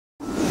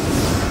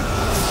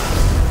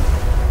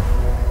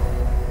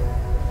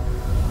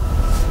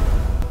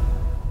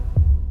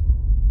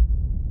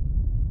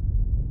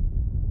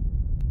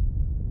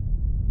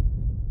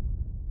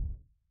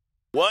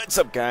What's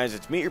up, guys?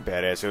 It's me, your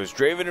badass host,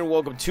 Draven, and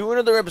welcome to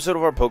another episode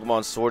of our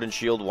Pokemon Sword and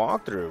Shield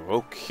walkthrough.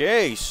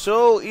 Okay,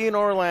 so in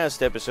our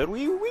last episode,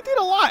 we did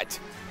a lot.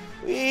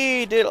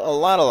 We did a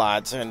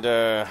lot, and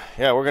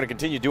yeah, we're going to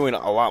continue doing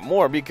a lot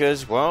more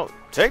because, well,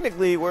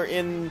 technically we're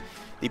in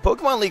the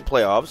Pokemon League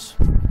playoffs,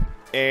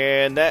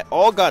 and that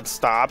all got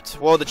stopped.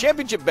 Well, the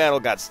championship battle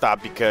got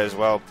stopped because,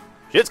 well,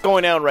 shit's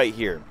going down right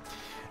here.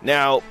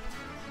 Now,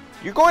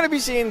 you're going to be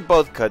seeing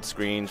both cut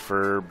screens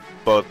for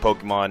both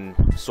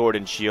Pokemon Sword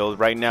and Shield.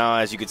 Right now,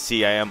 as you can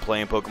see, I am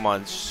playing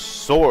Pokemon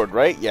Sword,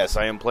 right? Yes,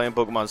 I am playing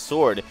Pokemon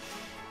Sword.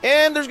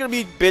 And there's going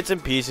to be bits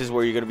and pieces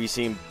where you're going to be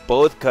seeing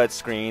both cut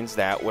screens.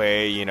 That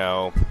way, you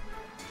know,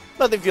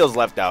 nothing feels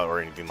left out or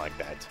anything like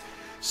that.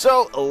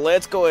 So,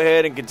 let's go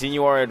ahead and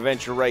continue our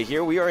adventure right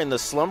here. We are in the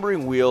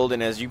Slumbering Weald,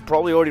 and as you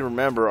probably already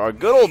remember, our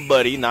good old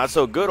buddy, not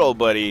so good old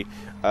buddy,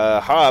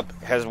 Hop,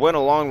 has went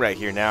along right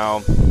here.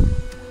 Now,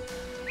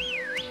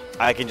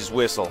 I can just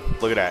whistle.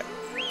 Look at that.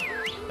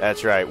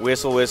 That's right.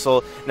 Whistle,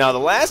 whistle. Now, the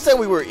last time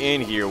we were in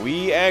here,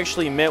 we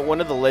actually met one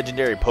of the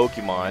legendary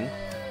Pokemon.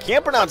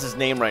 Can't pronounce his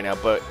name right now,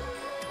 but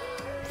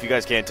if you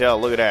guys can't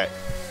tell, look at that.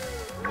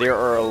 There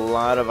are a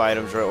lot of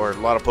items, or a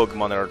lot of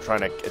Pokemon that are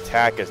trying to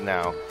attack us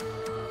now.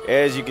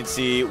 As you can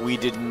see, we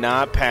did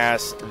not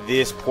pass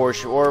this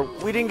portion, or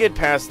we didn't get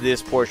past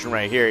this portion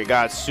right here. It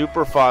got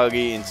super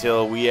foggy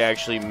until we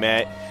actually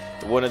met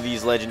one of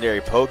these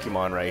legendary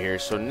Pokemon right here.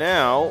 So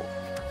now,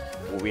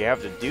 what we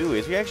have to do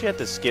is we actually have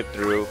to skip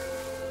through.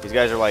 These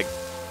guys are like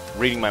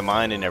reading my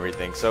mind and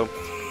everything. So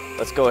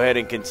let's go ahead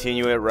and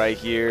continue it right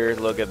here.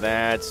 Look at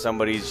that.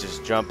 Somebody's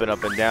just jumping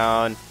up and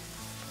down.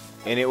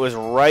 And it was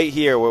right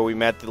here where we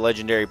met the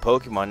legendary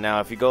Pokemon. Now,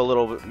 if you go a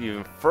little bit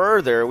even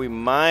further, we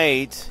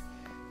might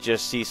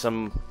just see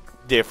some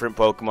different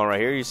Pokemon right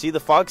here. You see the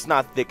fog's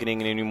not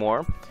thickening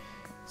anymore.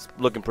 It's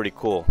looking pretty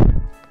cool.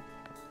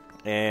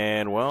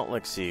 And, well,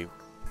 let's see.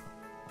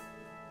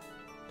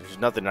 There's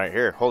nothing right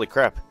here. Holy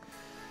crap.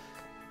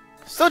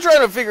 Still trying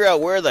to figure out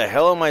where the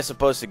hell am I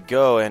supposed to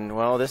go, and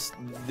well,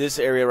 this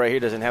area right here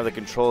doesn't have the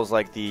controls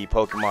like the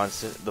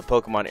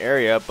Pokemon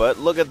area. But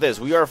look at this,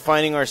 we are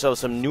finding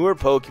ourselves some newer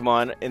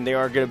Pokemon, and they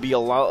are going to be a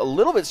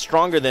little bit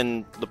stronger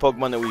than the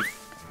Pokemon that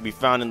we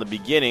found in the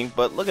beginning.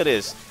 But look at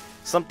this,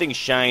 something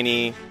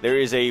shiny. There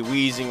is a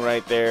Weezing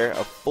right there,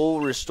 a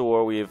full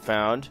restore we have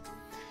found.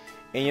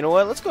 And you know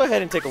what? Let's go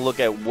ahead and take a look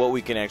at what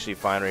we can actually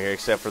find right here,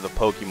 except for the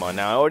Pokemon.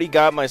 Now, I already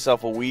got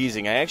myself a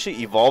Weezing. I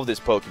actually evolved this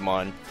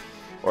Pokemon.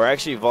 Or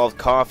actually evolved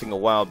Coughing a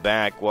while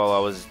back while I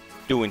was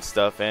doing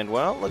stuff. And,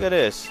 well, look at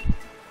this.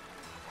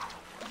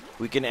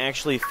 We can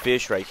actually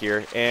fish right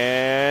here.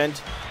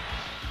 And,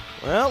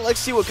 well,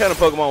 let's see what kind of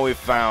Pokemon we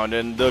found.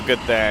 And look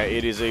at that.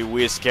 It is a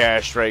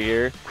Whiscash right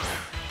here.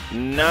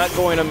 Not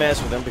going to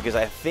mess with him because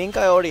I think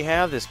I already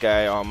have this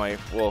guy on my,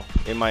 well,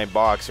 in my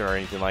box or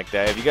anything like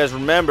that. If you guys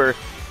remember,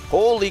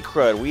 holy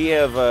crud, we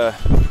have,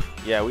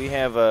 yeah, we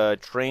have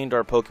trained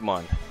our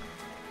Pokemon.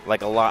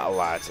 Like a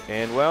lot.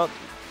 And, well,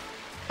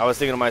 I was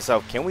thinking to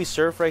myself, can we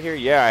surf right here?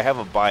 Yeah, I have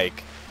a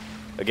bike.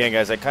 Again,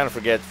 guys, I kind of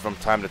forget from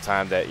time to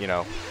time that, you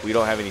know, we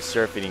don't have any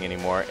surfing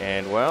anymore.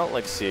 And, well,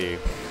 let's see.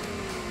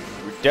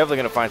 We're definitely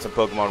going to find some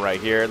Pokemon right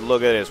here.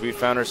 Look at this. We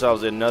found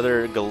ourselves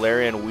another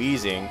Galarian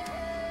Weezing.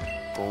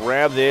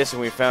 Grab this,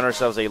 and we found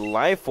ourselves a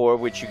Life Orb,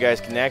 which you guys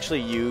can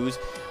actually use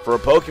for a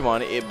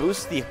Pokemon. It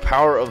boosts the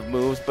power of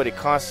moves, but it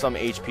costs some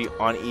HP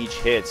on each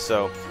hit.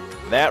 So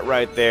that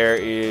right there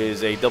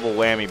is a double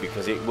whammy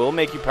because it will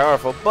make you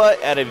powerful,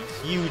 but at a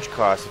huge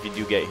cost if you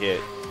do get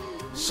hit.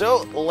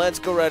 So let's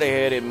go right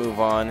ahead and move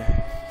on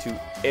to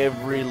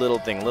every little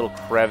thing, little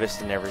crevice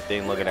and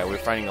everything. Look at that, we're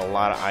finding a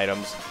lot of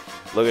items.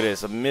 Look at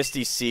this, a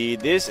Misty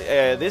Seed. This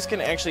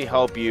can actually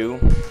help you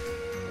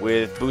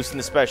with boosting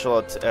the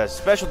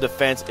special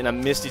defense in a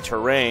misty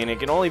terrain.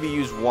 It can only be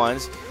used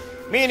once,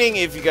 meaning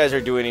if you guys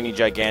are doing any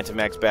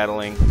Gigantamax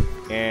battling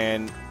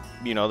and,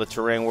 you know, the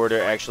terrain were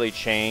to actually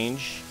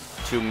change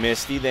to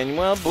Misty, then,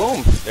 well,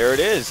 boom, there it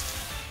is.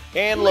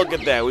 And look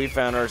at that, we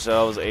found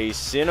ourselves a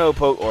Sinnoh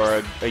or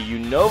a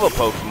Unova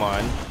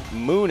Pokemon,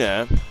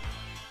 Munna.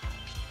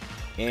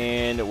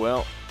 And,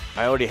 well,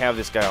 I already have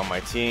this guy on my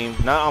team.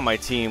 Not on my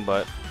team,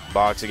 but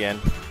box again.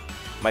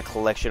 My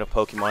collection of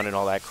Pokemon and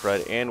all that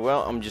crud. And,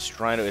 well, I'm just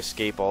trying to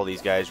escape all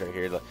these guys right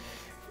here.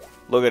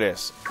 Look at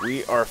this.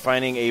 We are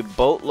finding a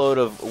boatload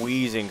of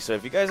Weezing. So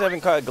if you guys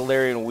haven't caught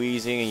Galarian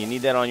Weezing and you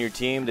need that on your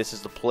team, this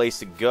is the place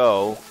to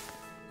go.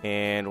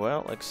 And,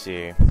 well, let's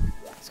see.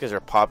 These guys are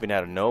popping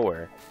out of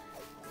nowhere.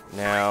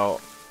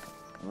 Now,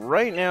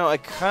 right now, I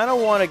kind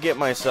of want to get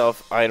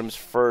myself items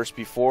first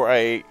before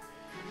I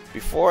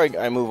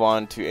move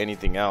on to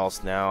anything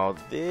else. Now,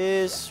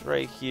 this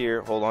right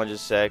here, hold on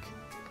just a sec.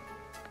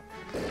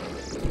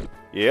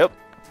 Yep.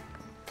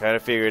 Kind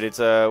of figured it's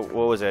what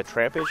was that,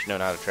 Trampish? No,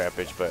 not a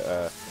Trampish,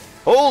 but,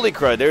 holy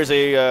crud, there's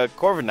a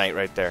Corvine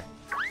right there.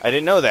 I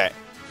didn't know that.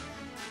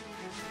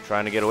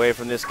 Trying to get away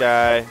from this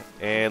guy,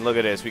 and look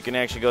at this. We can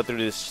actually go through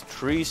this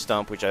tree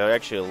stump, which I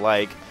actually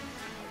like,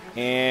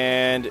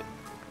 and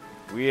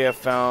we have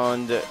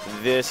found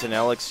this, an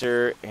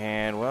elixir,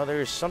 and well,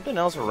 there's something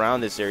else around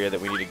this area that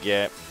we need to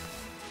get.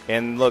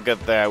 And look at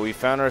that. We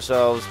found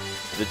ourselves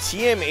the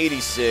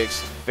TM86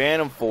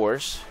 Phantom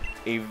Force.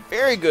 A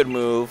very good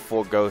move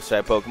for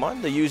Ghost-type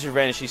Pokemon. The user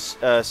vanishes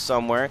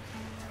somewhere,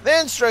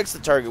 then strikes the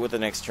target with the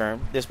next turn.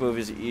 This move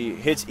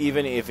hits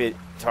even if it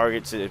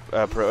targets it,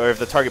 or if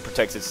the target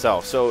protects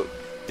itself. So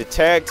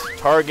detect,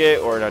 target,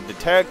 or not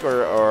detect,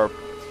 or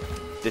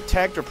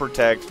detect or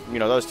protect. You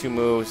know, those two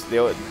moves,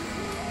 they're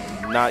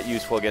not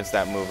useful against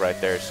that move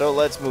right there. So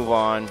let's move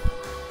on.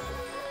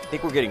 I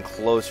think we're getting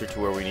closer to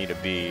where we need to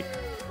be.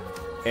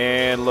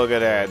 And look at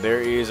that. There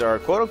is our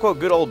quote-unquote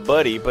good old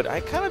buddy, but I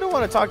kind of don't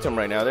want to talk to him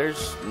right now.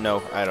 There's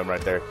no item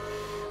right there.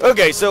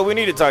 Okay, so we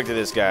need to talk to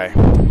this guy.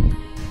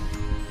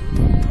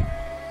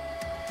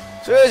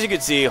 So as you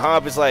can see,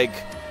 Hop is like,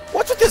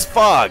 what's with this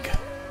fog?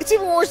 It's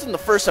even worse than the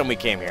first time we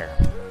came here.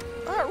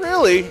 Not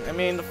really. I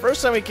mean, the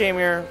first time we came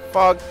here,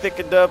 fog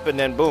thickened up, and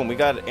then boom, we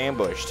got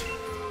ambushed.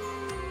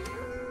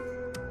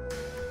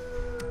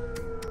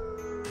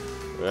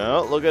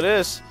 Well, look at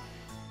this.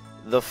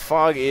 The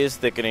fog is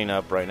thickening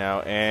up right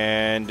now,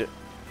 and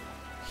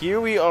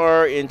here we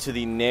are into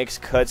the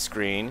next cut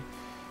screen.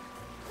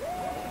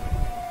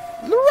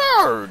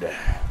 Lueroi!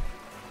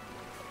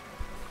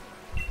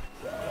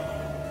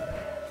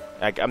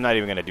 I'm not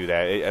even going to do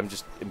that. I'm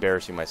just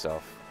embarrassing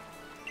myself.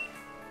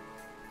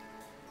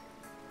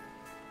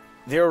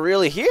 They're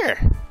really here.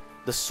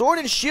 The Sword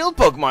and Shield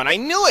Pokemon. I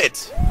knew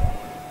it!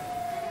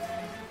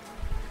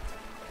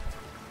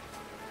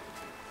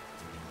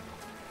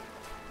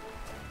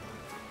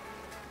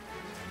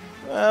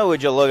 Oh,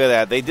 would you look at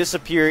that. They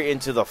disappear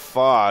into the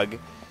fog.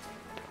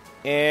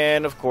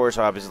 And, of course,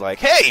 Hop is like,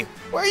 hey,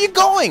 where are you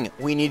going?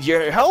 We need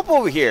your help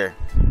over here.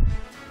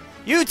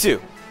 You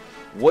two,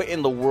 what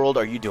in the world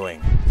are you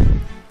doing?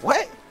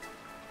 What?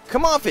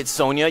 Come off it,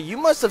 Sonia. You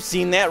must have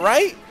seen that,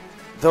 right?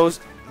 Those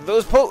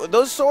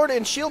Sword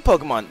and Shield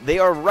Pokemon, they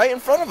are right in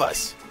front of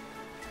us.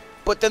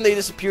 But then they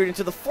disappeared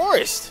into the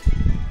forest.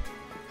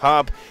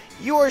 Hop,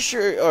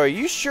 are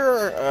you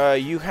sure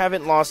you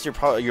haven't lost your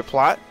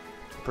plot?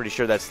 Pretty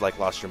sure that's like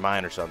lost your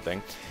mind or something.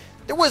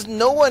 There was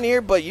no one here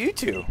but you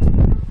two.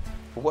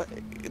 What?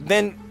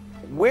 Then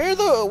where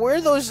are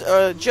those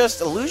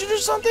just illusions or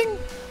something?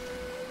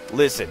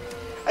 Listen,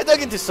 I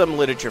dug into some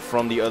literature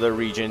from the other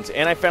regions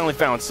and I finally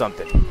found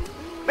something.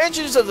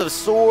 Mentions of the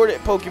Sword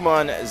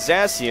Pokemon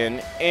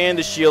Zacian and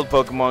the Shield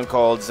Pokemon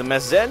called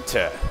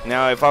Zamazenta.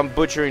 Now, if I'm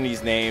butchering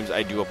these names,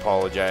 I do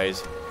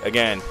apologize.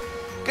 Again,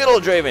 good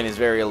old Draven is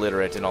very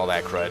illiterate and all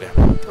that crud.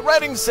 The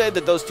writing said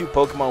that those two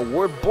Pokemon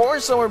were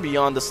born somewhere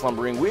beyond the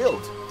Slumbering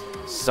Weald.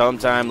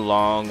 Sometime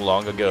long,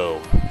 long ago.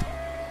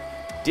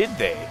 Did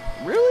they?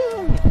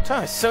 Really?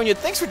 Sonia,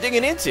 thanks for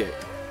digging into it.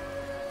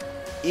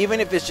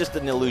 Even if it's just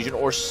an illusion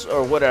or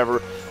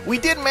whatever, we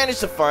did manage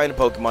to find a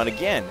Pokemon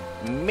again.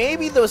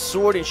 Maybe the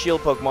Sword and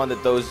Shield Pokemon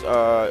that those,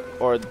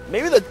 or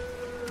maybe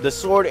the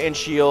Sword and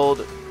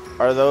Shield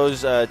are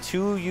those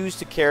two used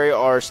to carry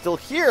are still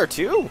here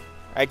too.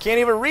 I can't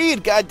even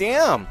read,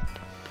 goddamn.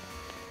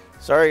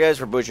 Sorry guys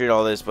for butchering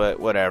all this, but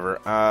whatever.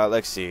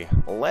 Let's see.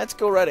 Let's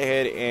go right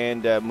ahead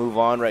and move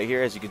on right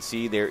here. As you can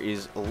see, there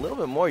is a little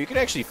bit more. You can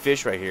actually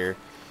fish right here.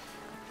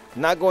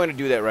 Not going to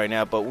do that right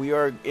now, but we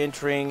are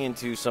entering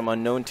into some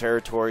unknown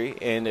territory,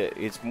 and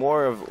it's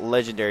more of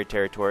legendary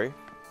territory.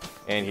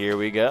 And here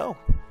we go.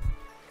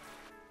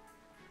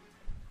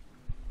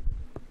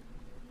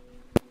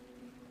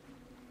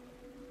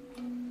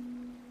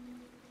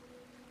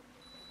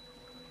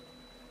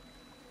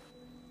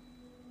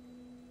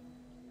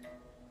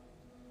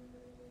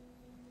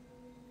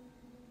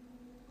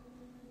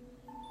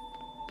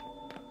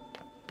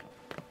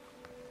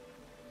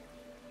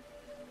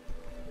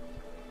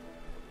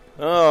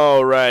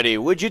 Alrighty,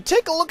 would you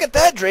take a look at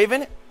that,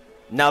 Draven?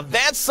 Now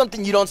that's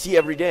something you don't see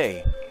every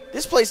day.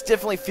 This place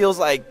definitely feels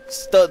like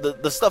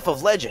the stuff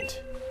of legend.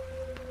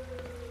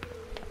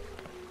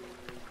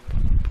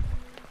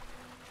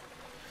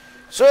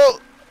 So,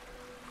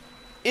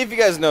 if you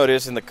guys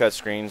notice in the cut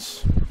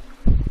screens,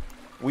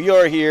 we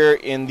are here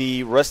in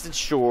the Rusted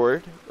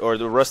Sword, or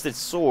the Rusted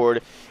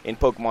Sword in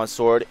Pokemon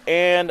Sword,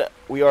 and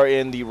we are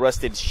in the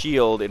Rusted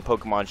Shield in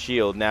Pokemon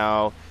Shield.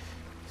 Now,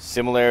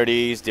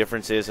 similarities,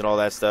 differences, and all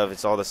that stuff,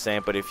 it's all the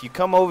same. But if you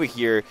come over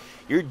here,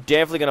 you're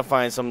definitely going to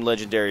find some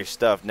legendary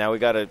stuff. Now we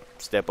got to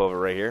step over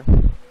right here.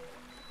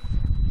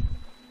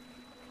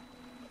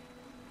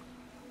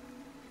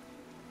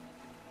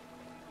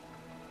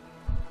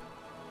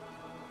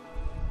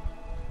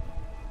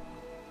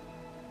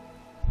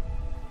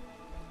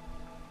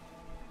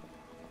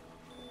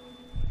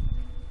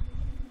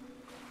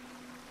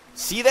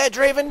 See that,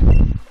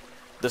 Draven?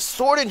 The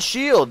Sword and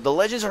Shield, the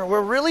legends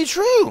were really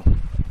true.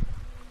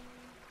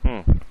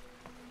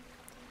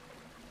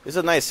 This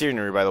is a nice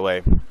scenery, by the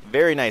way.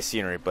 Very nice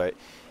scenery, but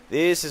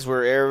this is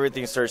where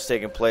everything starts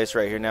taking place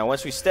right here. Now,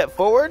 once we step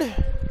forward,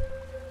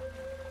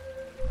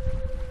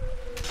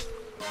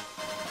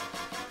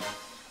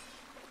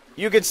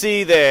 you can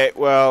see that,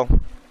 well,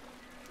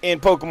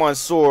 in Pokemon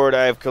Sword,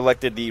 I've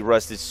collected the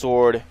Rusted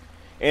Sword,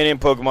 and in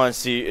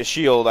Pokemon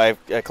Shield, I've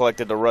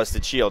collected the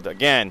Rusted Shield.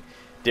 Again,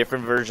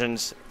 different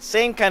versions,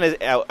 same kind of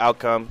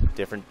outcome,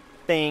 different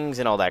things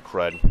and all that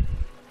crud.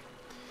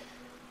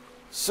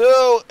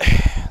 So,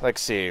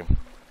 let's see.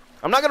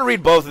 I'm not gonna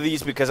read both of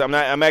these because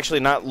I'm actually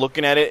not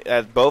looking at it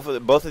at both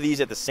of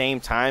these at the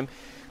same time.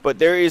 But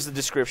there is the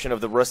description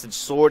of the rusted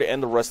sword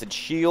and the rusted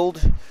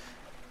shield.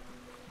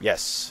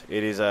 Yes,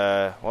 it is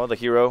well, the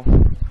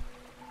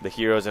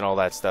heroes and all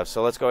that stuff.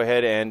 So let's go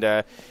ahead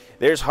and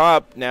there's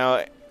Hop.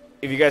 Now,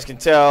 if you guys can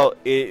tell,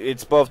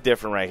 it's both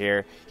different right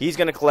here. He's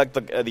gonna collect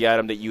the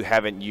item that you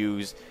haven't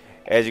used.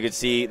 As you can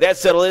see, that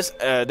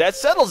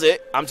settles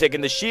it. I'm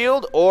taking the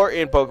shield, or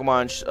in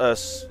Pokemon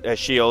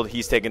Shield,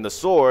 he's taking the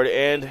sword.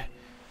 And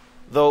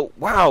though,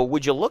 wow,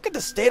 would you look at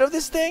the state of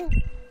this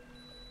thing?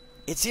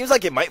 It seems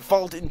like it might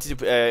fall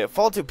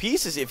to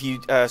pieces if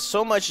you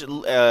so much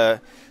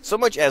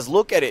as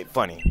look at it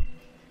funny.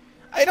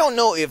 I don't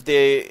know if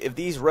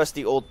these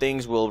rusty old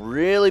things will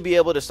really be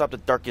able to stop the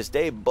darkest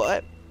day,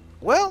 but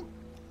well,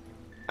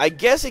 I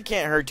guess it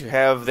can't hurt to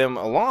have them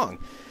along.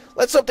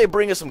 Let's hope they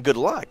bring us some good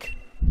luck.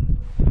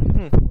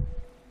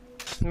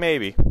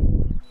 Maybe.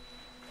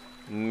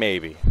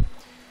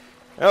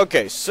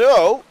 Okay,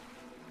 so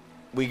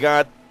we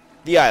got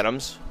the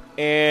items,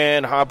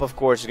 and Hop, of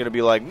course, is going to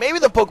be like, maybe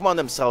the Pokemon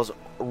themselves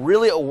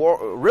really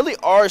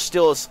are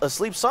still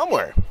asleep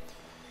somewhere.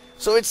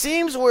 So it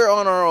seems we're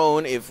on our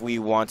own if we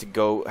want to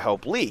go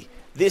help Lee.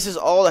 This is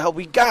all the help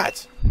we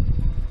got.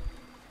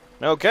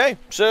 Okay,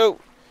 so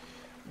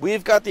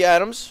we've got the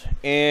items,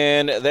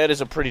 and that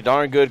is a pretty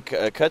darn good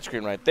cut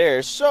screen right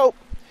there. So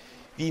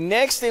the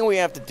next thing we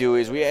have to do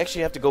is we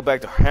actually have to go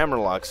back to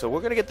Hammerlock. So we're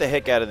going to get the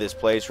heck out of this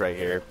place right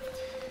here.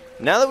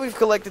 Now that we've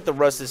collected the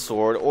rusted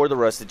sword or the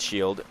rusted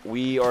shield,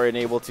 we are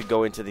enabled to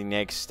go into the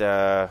next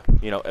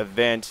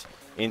event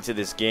into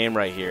this game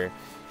right here.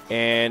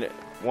 And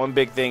one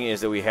big thing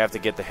is that we have to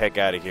get the heck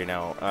out of here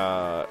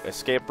now.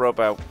 Escape rope,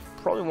 I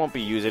probably won't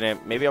be using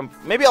it. Maybe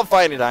I'll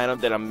find an item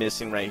that I'm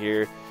missing right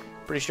here.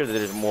 Pretty sure that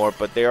there's more,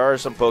 but there are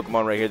some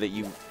Pokemon right here that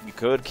you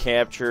could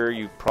capture.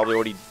 You probably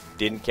already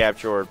didn't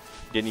capture or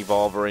didn't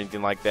evolve or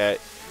anything like that.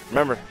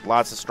 Remember,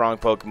 lots of strong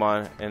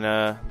Pokemon,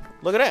 and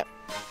look at that.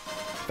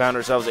 Found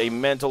ourselves a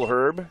mental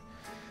herb,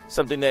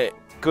 something that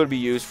could be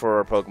used for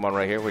our Pokemon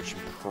right here, which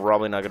I'm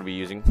probably not going to be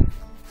using.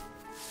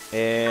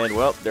 And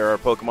well, there are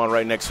Pokemon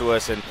right next to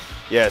us, and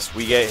yes,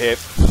 we get hit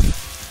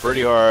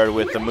pretty hard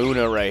with the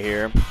Munna right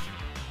here.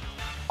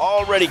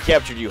 Already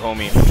captured you,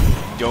 homie.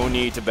 Don't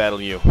need to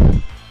battle you.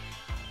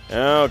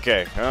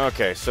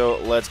 Okay, so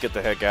let's get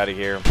the heck out of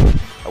here.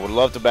 I would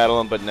love to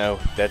battle him, but no,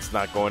 that's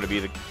not going to be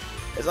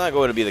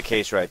the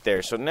case right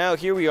there. So now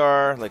here we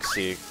are. Let's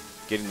see,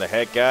 getting the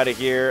heck out of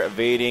here,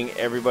 evading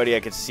everybody I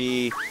could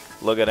see.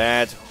 Look at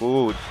that.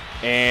 Ooh,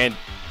 and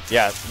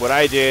yeah, what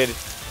I did.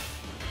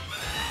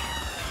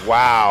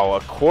 Wow,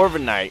 a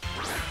Corvine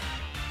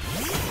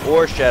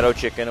or Shadow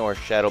Chicken or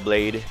Shadow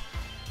Blade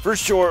for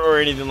short or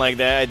anything like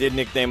that. I did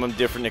nickname them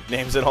different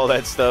nicknames and all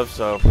that stuff.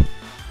 So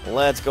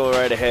let's go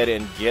right ahead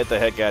and get the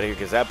heck out of here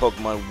because that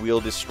Pokemon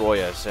will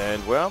destroy us.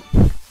 And well,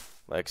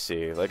 let's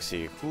see.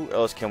 Who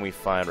else can we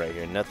find right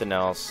here? Nothing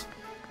else.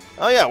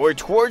 Oh yeah, we're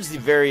towards the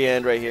very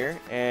end right here.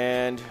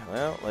 And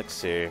well, let's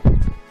see.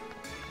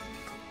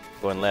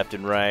 Going left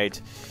and right.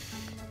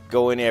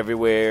 Going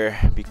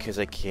everywhere because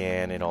I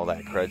can and all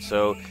that crud.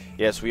 So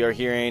yes, we are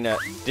hearing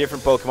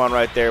different Pokemon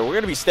right there. We're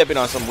going to be stepping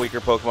on some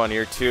weaker Pokemon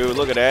here too.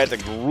 Look at that, the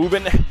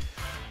Gruben.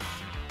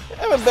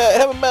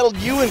 Haven't battled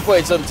you in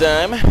quite some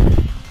time.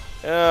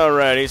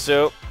 Alrighty,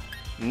 so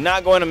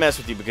not going to mess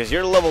with you because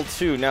you're level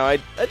 2. Now I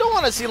don't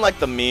want to seem like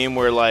the meme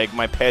where like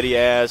my petty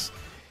ass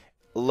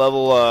a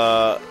level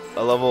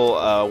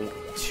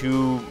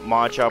 2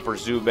 Machop or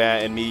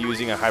Zubat and me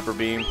using a Hyper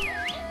Beam.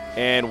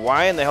 And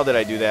why in the hell did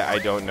I do that? I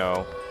don't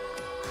know.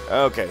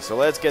 Okay, so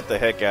let's get the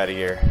heck out of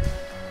here.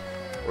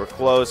 We're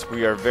close.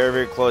 We are very,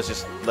 very close.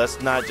 Just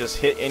let's not just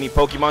hit any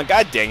Pokemon.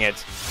 God dang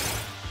it.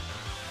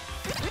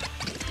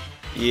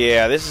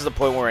 Yeah, this is the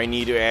point where I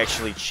need to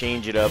actually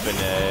change it up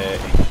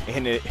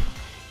and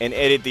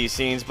edit these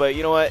scenes. But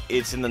you know what?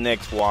 It's in the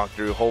next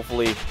walkthrough.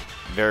 Hopefully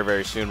very,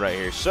 very soon right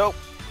here. So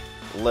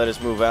let us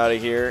move out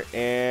of here.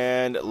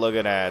 And look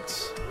at that.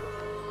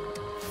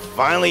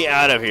 Finally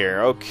out of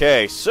here.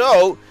 Okay,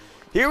 so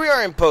here we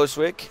are in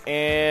Postwick.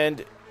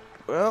 And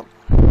well,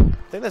 I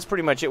think that's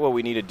pretty much it what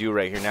we need to do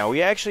right here. Now,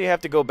 we actually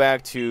have to go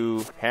back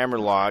to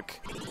Hammerlock.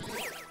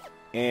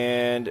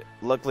 And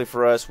luckily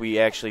for us, we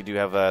actually do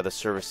have the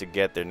service to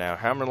get there. Now,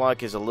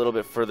 Hammerlock is a little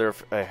bit further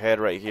ahead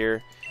right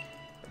here.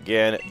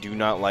 Again, do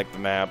not like the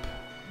map.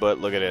 But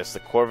look at this. The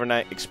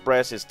Corvine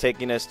Express is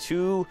taking us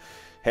to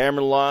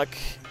Hammerlock.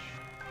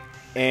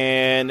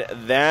 And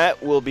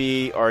that will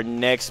be our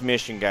next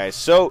mission, guys.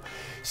 So,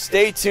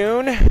 stay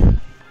tuned.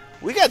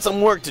 We got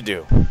some work to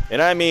do.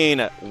 And I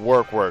mean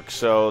work.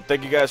 So,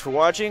 thank you guys for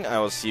watching. I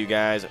will see you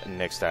guys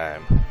next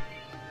time.